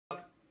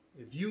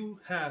if you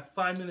have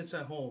 5 minutes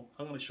at home,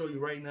 I'm going to show you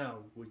right now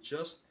with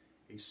just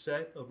a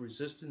set of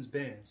resistance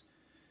bands,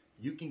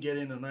 you can get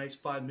in a nice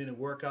 5-minute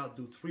workout,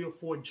 do 3 or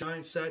 4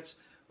 giant sets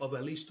of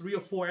at least 3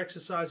 or 4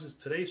 exercises.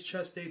 Today's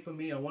chest day for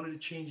me. I wanted to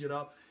change it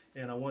up,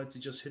 and I wanted to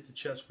just hit the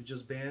chest with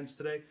just bands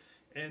today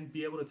and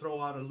be able to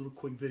throw out a little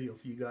quick video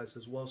for you guys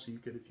as well. So you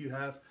could, if you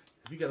got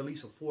at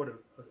least afford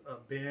a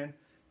band,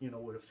 you know,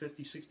 with a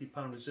 50-60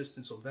 pound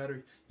resistance or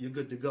better, you're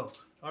good to go.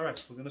 All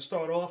right, we're gonna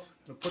start off.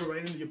 I'm gonna put it right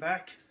into your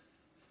back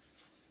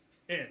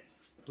and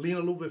lean a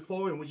little bit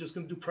forward, and we're just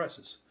gonna do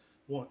presses.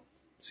 1,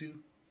 2,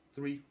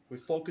 3. We're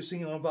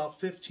focusing on about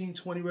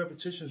 15-20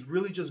 repetitions,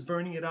 really just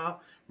burning it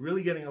out,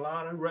 really getting a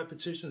lot of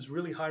repetitions,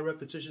 really high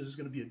repetitions. It's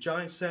going to be a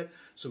giant set,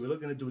 so we're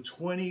looking to do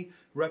 20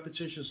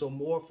 repetitions or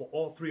more for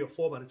all 3 or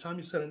 4. By the time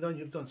you're said and done,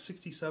 you've done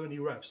 60-70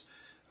 reps.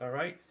 All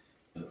right,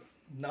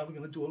 now we're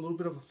going to do a little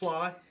bit of a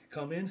fly.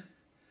 Come in,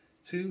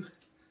 2,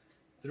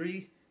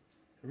 3,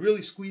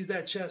 really squeeze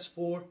that chest.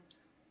 4,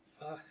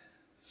 5,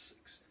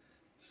 6,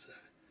 7,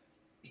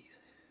 8,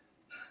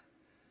 9.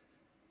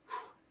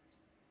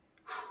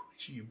 Make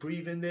sure you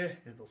breathe in there,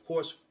 and of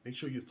course, make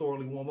sure you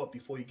thoroughly warm up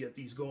before you get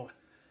these going.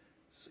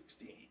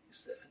 16,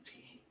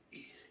 17,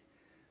 18,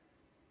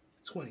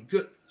 20.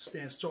 Good.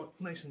 Stand strong,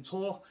 nice and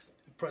tall,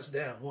 and press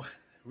down. 1.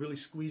 Really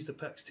squeeze the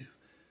pecs. 2,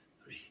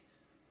 3,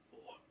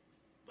 4,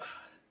 5,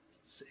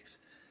 6,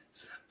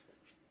 7,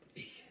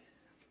 8,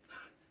 9,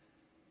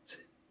 10.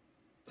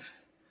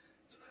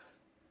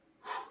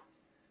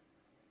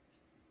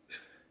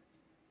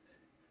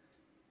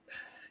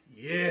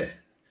 Yeah.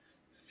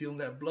 Feeling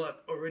that blood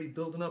already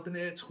building up in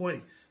there.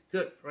 20.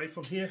 Good. Right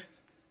from here,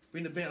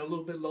 bring the band a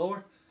little bit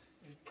lower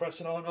and press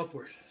it on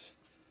upward.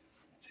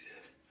 2,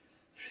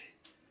 3,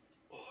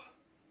 4.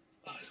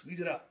 Squeeze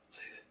it out.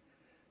 6,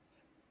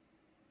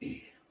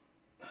 8,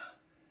 9.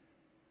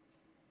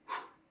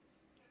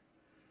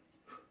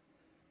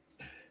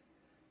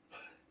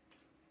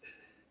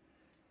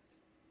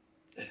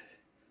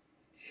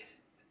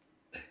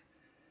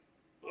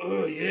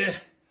 Oh yeah.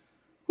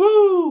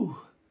 Woo!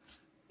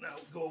 Now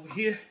we go over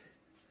here.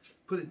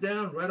 Put it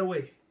down right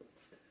away.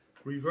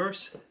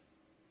 Reverse.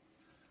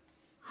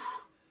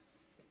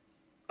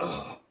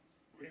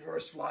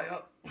 Reverse fly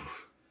up.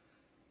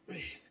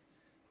 3,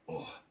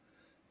 4.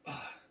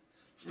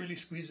 Really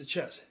squeeze the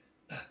chest.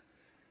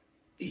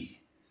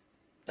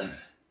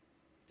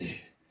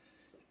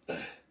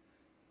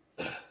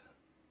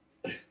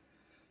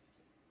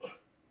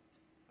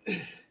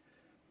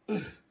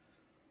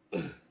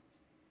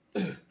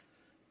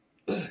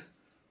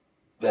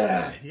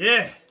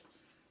 Yeah.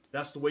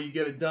 That's the way you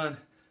get it done.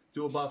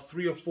 Do about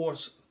 3 or 4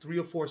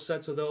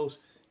 sets of those.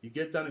 You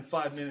get done in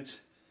 5 minutes.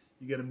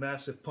 You get a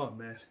massive pump,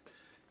 man.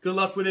 Good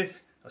luck with it.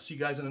 I'll see you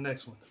guys in the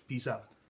next one. Peace out.